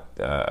a lot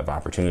of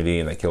opportunity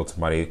and they killed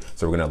somebody.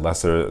 So we're going to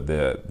lesser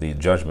the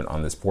judgment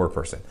on this poor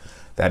person.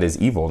 That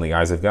is evil in the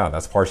eyes of God.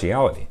 That's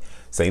partiality.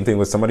 Same thing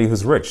with somebody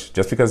who's rich.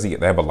 Just because they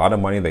have a lot of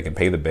money, they can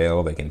pay the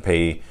bail, they can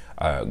pay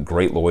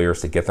great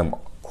lawyers to get them,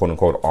 quote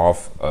unquote,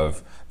 off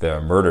of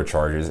the murder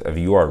charges. If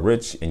you are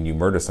rich and you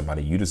murder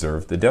somebody, you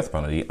deserve the death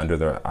penalty under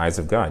the eyes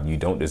of God. You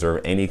don't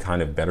deserve any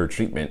kind of better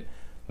treatment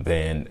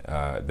than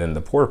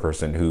the poor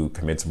person who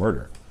commits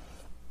murder.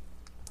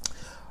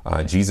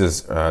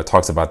 Jesus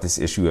talks about this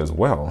issue as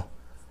well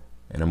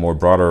in a more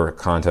broader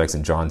context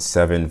in John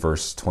 7,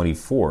 verse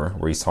 24,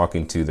 where he's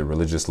talking to the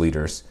religious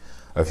leaders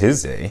of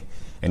his day.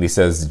 And he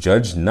says,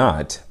 judge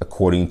not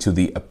according to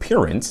the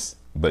appearance,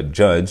 but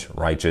judge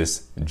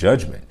righteous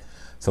judgment.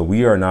 So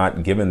we are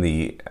not given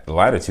the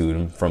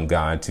latitude from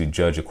God to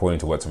judge according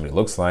to what somebody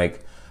looks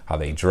like, how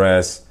they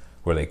dress,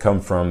 where they come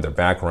from, their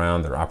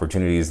background, their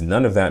opportunities.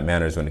 None of that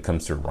matters when it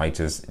comes to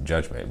righteous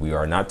judgment. We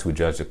are not to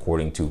judge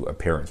according to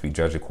appearance. We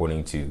judge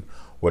according to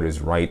what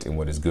is right and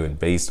what is good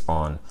based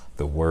on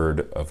the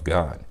word of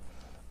God.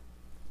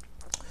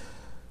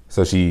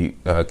 So she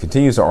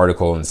continues the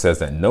article and says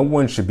that no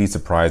one should be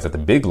surprised that the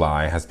big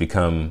lie has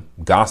become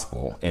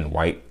gospel in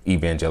white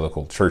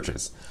evangelical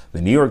churches.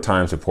 The New York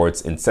Times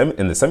reports in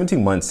the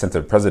 17 months since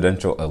the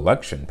presidential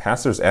election,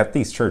 pastors at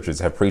these churches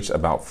have preached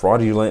about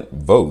fraudulent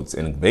votes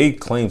and vague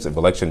claims of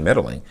election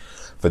meddling.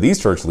 For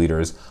these church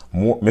leaders,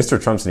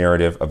 Mr. Trump's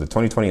narrative of the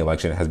 2020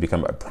 election has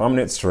become a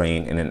prominent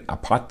strain in an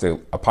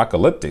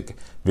apocalyptic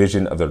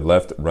vision of the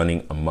left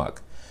running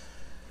amok.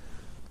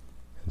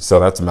 So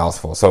that's a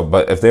mouthful. So,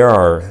 but if there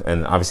are,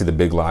 and obviously the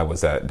big lie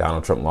was that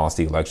Donald Trump lost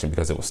the election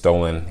because it was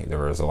stolen. There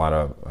was a lot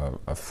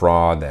of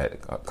fraud that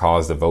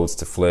caused the votes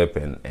to flip,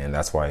 and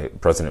that's why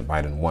President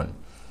Biden won.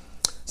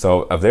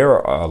 So if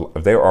there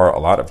are a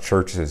lot of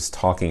churches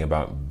talking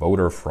about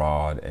voter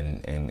fraud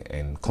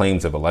and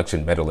claims of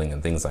election meddling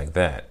and things like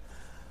that,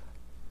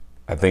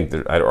 I think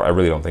that I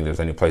really don't think there's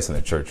any place in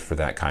the church for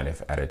that kind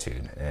of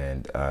attitude.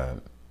 And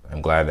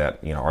I'm glad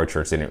that our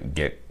church didn't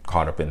get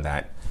caught up in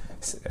that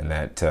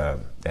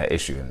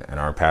issue. And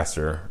our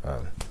pastor,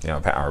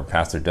 our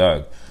pastor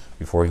Doug,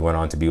 before he went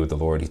on to be with the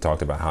Lord, he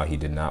talked about how he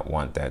did not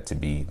want that to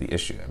be the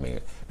issue. I mean,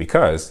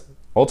 because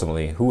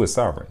ultimately, who is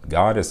sovereign?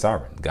 God is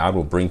sovereign. God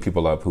will bring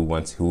people up who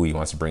he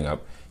wants to bring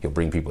up. He'll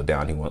bring people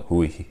down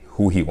who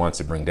he wants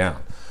to bring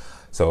down.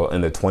 So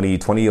in the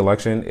 2020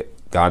 election,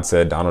 God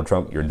said, Donald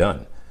Trump, you're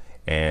done.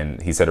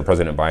 And he said to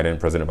President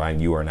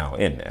Biden, you are now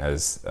in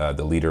as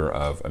the leader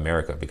of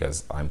America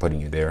because I'm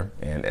putting you there.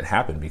 And it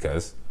happened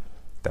because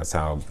that's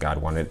how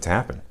God wanted it to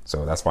happen.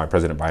 So that's why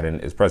President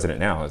Biden is president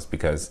now, is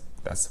because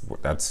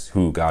that's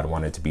who God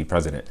wanted to be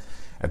president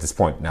at this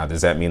point. Now,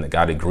 does that mean that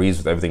God agrees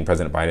with everything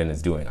President Biden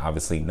is doing?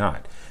 Obviously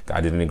not.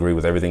 God didn't agree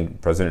with everything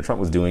President Trump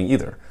was doing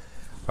either.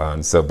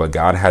 But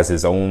God has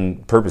his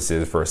own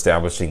purposes for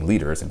establishing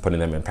leaders and putting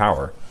them in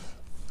power.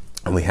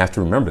 And we have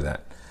to remember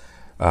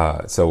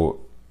that.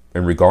 So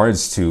in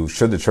regards to,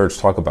 should the church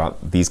talk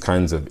about these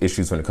kinds of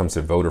issues when it comes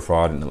to voter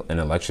fraud and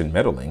election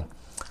meddling,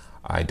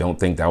 I don't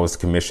think that was the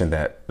commission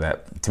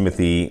that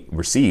Timothy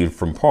received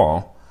from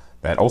Paul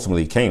that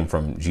ultimately came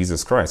from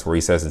Jesus Christ, where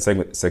he says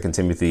in 2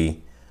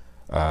 Timothy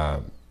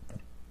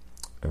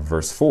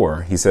verse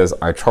 4, he says,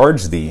 I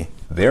charge thee,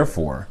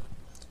 therefore,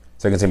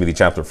 2 Timothy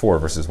chapter 4,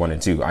 verses 1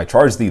 and 2, I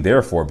charge thee,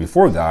 therefore,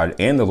 before God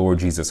and the Lord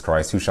Jesus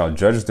Christ, who shall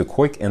judge the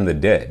quick and the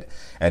dead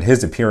at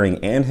his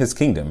appearing and his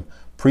kingdom,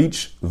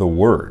 preach the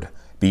word,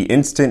 be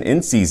instant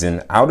in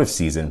season, out of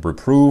season,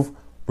 reprove,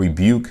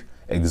 rebuke,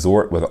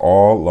 exhort with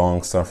all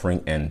long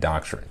suffering and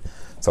doctrine.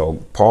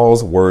 So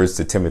Paul's words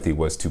to Timothy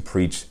was to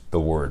preach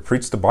the word,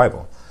 preach the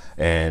Bible,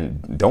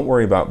 and don't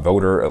worry about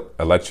voter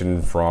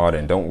election fraud,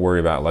 and don't worry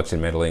about election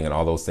meddling and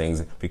all those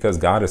things, because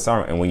God is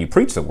sovereign. And when you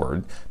preach the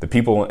word, the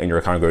people in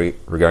your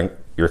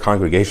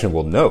congregation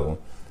will know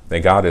that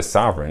God is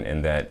sovereign,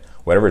 and that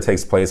whatever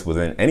takes place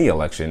within any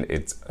election,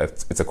 it's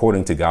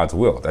according to God's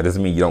will. That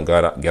doesn't mean you don't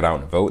get out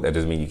and vote. That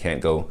doesn't mean you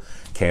can't go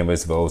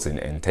canvass votes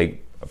and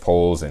take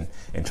polls and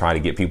try to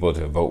get people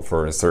to vote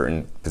for a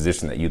certain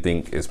position that you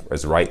think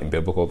is right and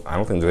biblical. I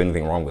don't think there's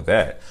anything wrong with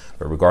that.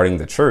 But regarding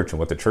the church and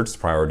what the church's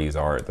priorities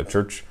are, the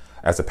church,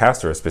 as a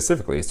pastor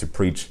specifically, is to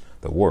preach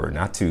the word,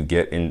 not to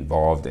get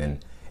involved in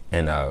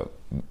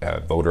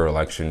voter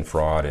election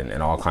fraud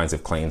and all kinds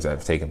of claims that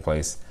have taken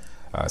place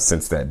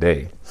since that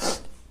day.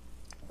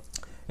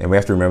 And we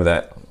have to remember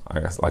that,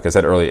 like I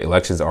said earlier,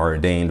 elections are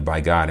ordained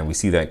by God. And we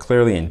see that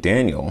clearly in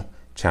Daniel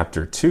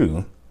chapter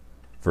 2,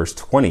 verse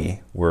 20,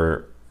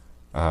 where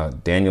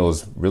Daniel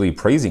is really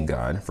praising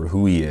God for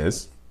who he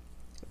is.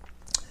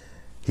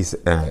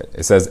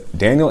 It says,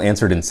 Daniel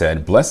answered and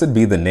said, Blessed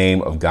be the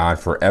name of God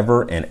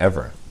forever and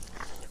ever.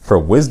 For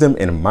wisdom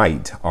and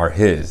might are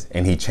his,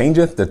 and he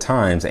changeth the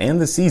times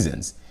and the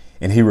seasons.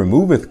 And he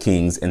removeth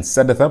kings and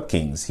setteth up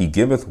kings. He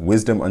giveth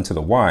wisdom unto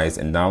the wise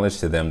and knowledge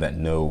to them that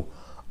know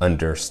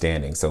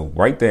understanding. So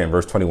right there in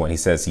verse 21, he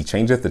says, he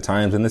changeth the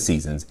times and the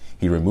seasons.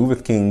 He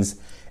removeth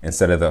kings and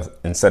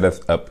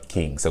setteth up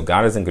kings. So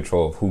God is in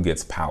control of who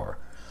gets power.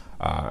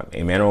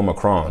 Emmanuel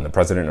Macron, the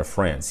president of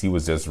France, he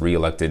was just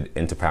reelected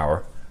into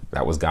power.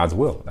 That was God's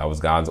will. That was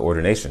God's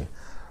ordination.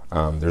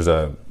 There's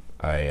a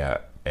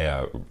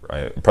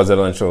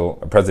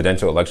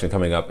presidential election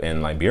coming up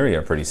in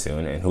Liberia pretty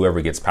soon, and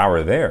whoever gets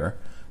power there,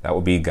 that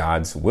will be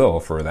God's will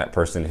for that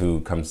person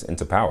who comes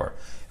into power.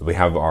 We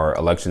have our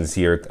elections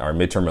here, our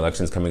midterm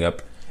elections coming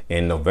up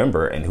in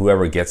November, and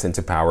whoever gets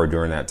into power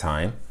during that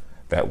time,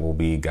 that will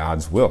be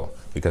God's will,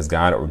 because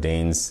God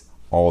ordains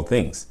all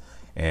things.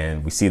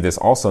 And we see this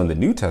also in the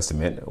New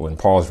Testament when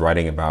Paul is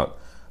writing about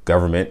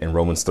government in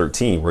Romans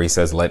 13, where he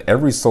says, let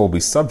every soul be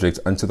subject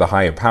unto the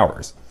higher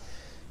powers.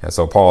 And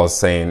so Paul is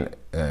saying,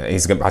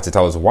 he's about to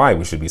tell us why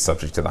we should be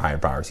subject to the higher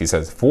powers. He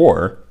says,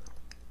 for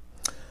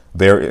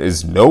there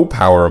is no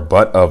power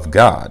but of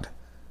God.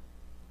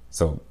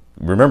 So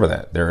remember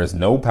that there is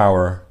no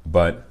power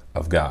but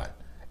of God.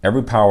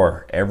 Every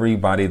power,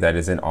 everybody that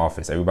is in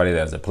office, everybody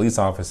that is a police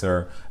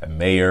officer, a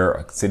mayor,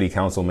 a city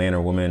council man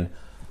or woman,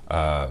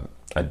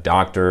 a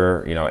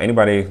doctor,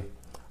 anybody,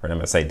 or I'm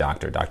going to say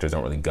doctors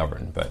don't really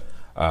govern, but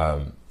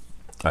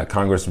a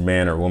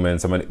congressman or woman,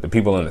 somebody, the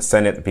people in the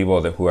Senate, the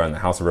people who are in the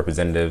House of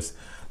Representatives,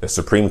 the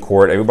Supreme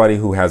Court, everybody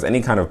who has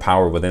any kind of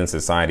power within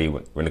society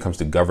when it comes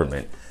to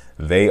government,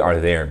 they are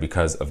there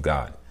because of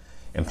God.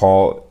 And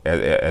Paul,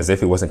 as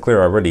if it wasn't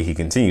clear already, he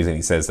continues and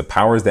he says, the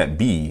powers that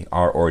be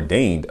are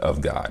ordained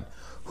of God.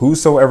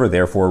 Whosoever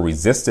therefore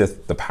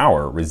resisteth the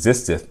power,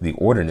 resisteth the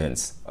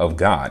ordinance of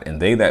God.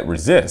 And they that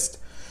resist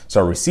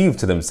shall receive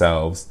to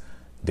themselves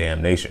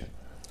damnation.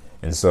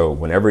 And so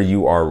whenever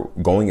you are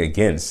going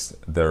against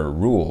the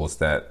rules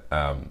that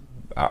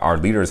our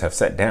leaders have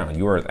set down,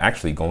 you are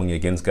actually going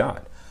against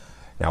God.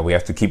 Now, we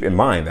have to keep in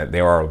mind that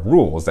there are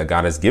rules that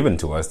God has given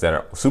to us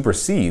that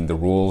supersede the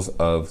rules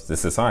of the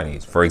society.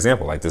 For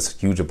example, like this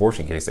huge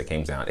abortion case that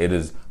came down. It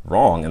is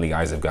wrong in the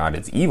eyes of God.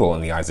 It's evil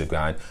in the eyes of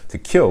God to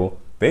kill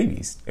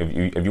babies.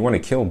 If you want to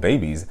kill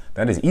babies,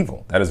 that is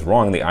evil. That is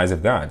wrong in the eyes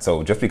of God.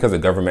 So just because the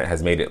government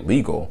has made it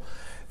legal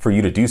for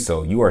you to do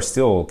so, you are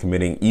still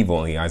committing evil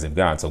in the eyes of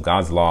God. So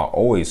God's law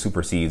always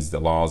supersedes the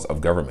laws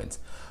of government.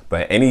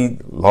 But any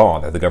law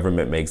that the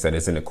government makes that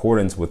is in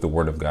accordance with the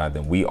word of God,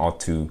 then we ought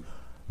to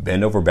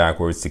bend over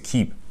backwards to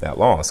keep that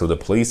law. So the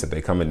police, if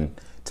they come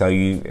and tell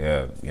you,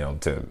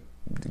 to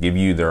give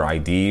you their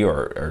ID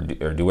or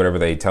do whatever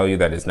they tell you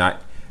that is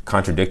not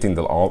contradicting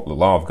the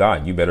law of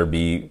God, you better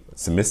be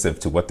submissive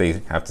to what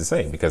they have to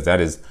say, because that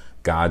is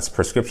God's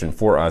prescription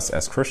for us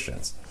as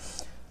Christians.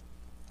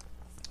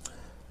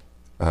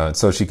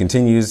 So she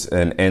continues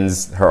and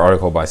ends her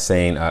article by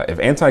saying, if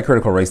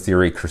anti-critical race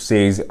theory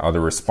crusades are the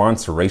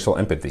response to racial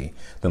empathy,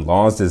 then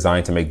laws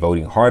designed to make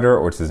voting harder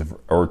or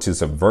to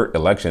subvert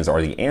elections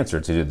are the answer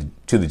to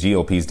the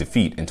GOP's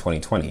defeat in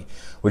 2020,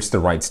 which the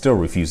right still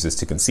refuses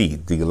to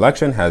concede. The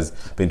election has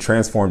been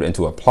transformed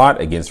into a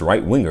plot against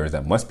right-wingers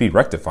that must be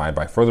rectified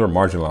by further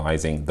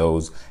marginalizing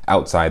those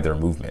outside their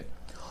movement.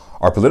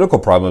 Our political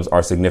problems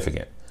are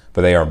significant,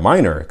 but they are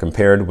minor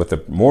compared with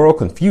the moral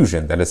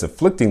confusion that is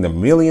afflicting the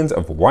millions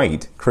of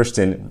white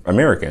Christian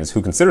Americans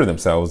who consider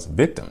themselves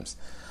victims.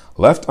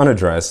 Left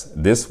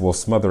unaddressed, this will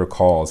smother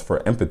calls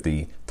for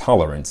empathy,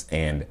 tolerance,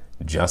 and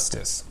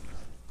justice.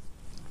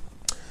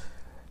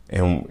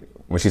 And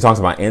when she talks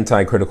about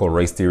anti-critical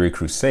race theory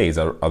crusades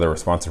are the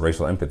response to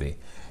racial empathy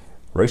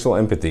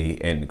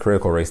and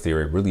critical race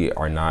theory really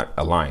are not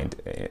aligned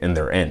in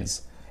their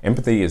ends.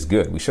 Empathy is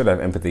good. We should have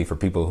empathy for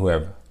people who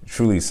have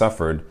truly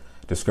suffered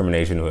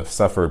discrimination, who have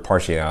suffered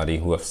partiality,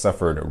 who have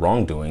suffered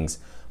wrongdoings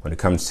when it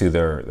comes to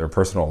their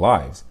personal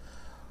lives.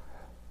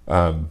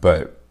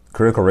 But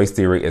critical race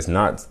theory is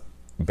not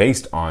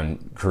based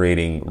on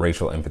creating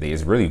racial empathy.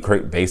 It's really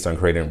based on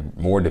creating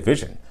more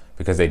division,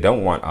 because they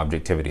don't want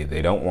objectivity.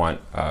 They don't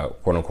want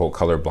quote unquote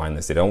color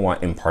blindness. They don't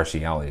want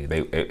impartiality.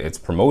 It's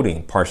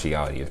promoting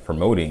partiality. It's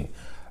promoting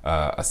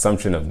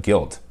assumption of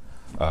guilt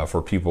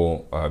for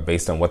people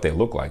based on what they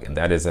look like. And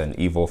that is an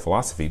evil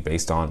philosophy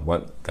based on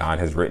what God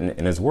has written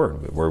in his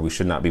word, where we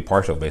should not be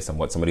partial based on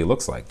what somebody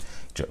looks like.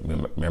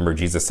 Remember,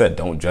 Jesus said,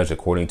 don't judge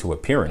according to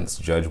appearance,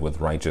 judge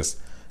with righteous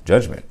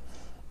judgment.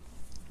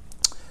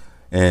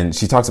 And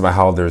she talks about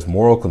how there's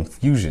moral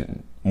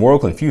confusion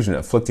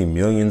afflicting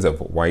millions of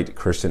white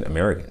Christian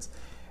Americans.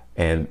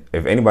 And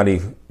if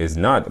anybody is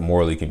not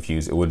morally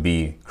confused, it would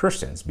be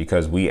Christians,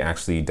 because we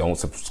actually don't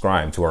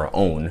subscribe to our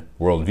own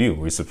worldview.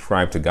 We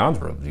subscribe to God's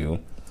worldview,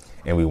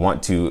 and we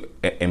want to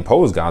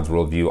impose God's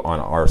worldview on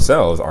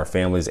ourselves, our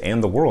families,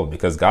 and the world,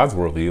 because God's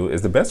worldview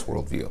is the best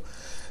worldview.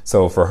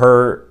 So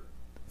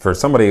for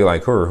somebody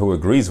like her who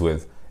agrees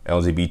with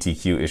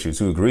LGBTQ issues,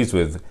 who agrees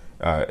with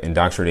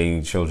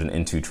indoctrinating children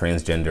into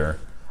transgender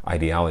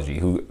ideology,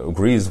 who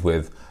agrees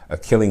with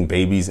killing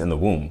babies in the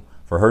womb,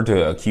 for her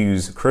to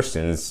accuse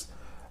Christians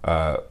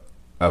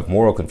of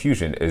moral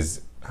confusion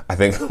is, I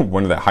think,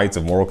 one of the heights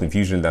of moral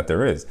confusion that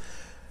there is,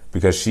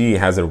 because she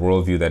has a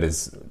worldview that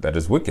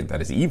is wicked,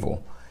 that is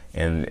evil,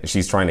 and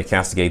she's trying to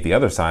castigate the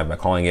other side by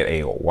calling it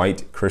a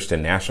white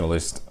Christian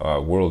nationalist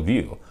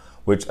worldview.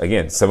 Which,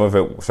 again, some of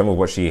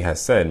what she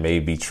has said may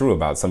be true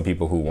about some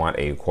people who want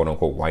a quote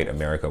unquote white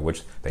America,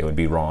 which they would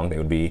be wrong. They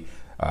would be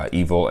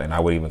evil, and I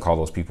would even call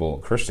those people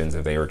Christians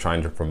if they were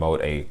trying to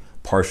promote a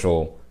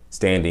partial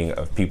standing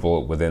of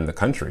people within the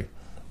country.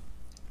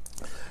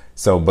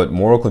 So, but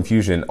moral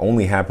confusion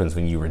only happens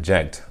when you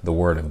reject the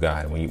word of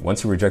God.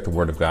 Once you reject the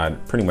word of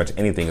God, pretty much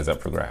anything is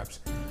up for grabs,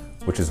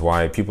 which is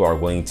why people are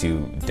willing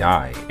to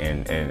die,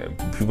 and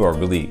people are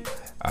really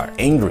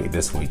angry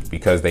this week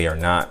because they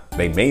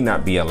may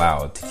not be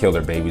allowed to kill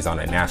their babies on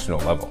a national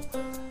level.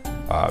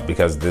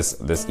 Because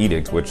this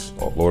edict, which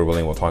Lord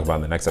willing we'll talk about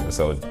in the next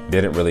episode,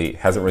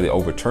 hasn't really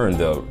overturned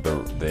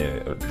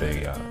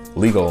the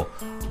legal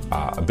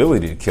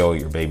ability to kill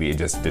your baby. It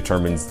just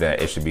determines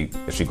that it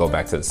should go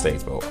back to the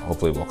states. But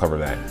hopefully we'll cover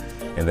that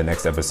in the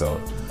next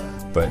episode.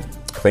 But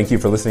thank you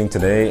for listening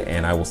today,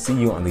 and I will see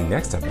you on the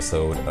next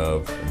episode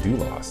of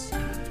Doulos.